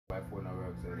My phone not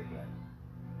work, so they like.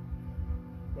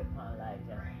 The pan light,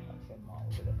 the pan.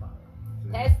 So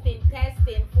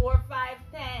Testing, 4 5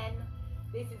 10.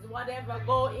 This is whatever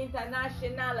go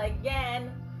international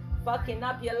again. Fucking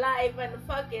up your life and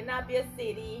fucking up your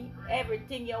city.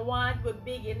 Everything you want, we're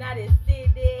big in the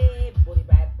city. Booty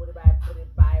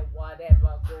by,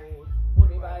 whatever goes.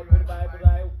 Booty by, whatever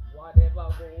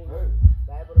goes.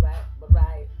 Bye, booty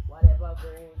by.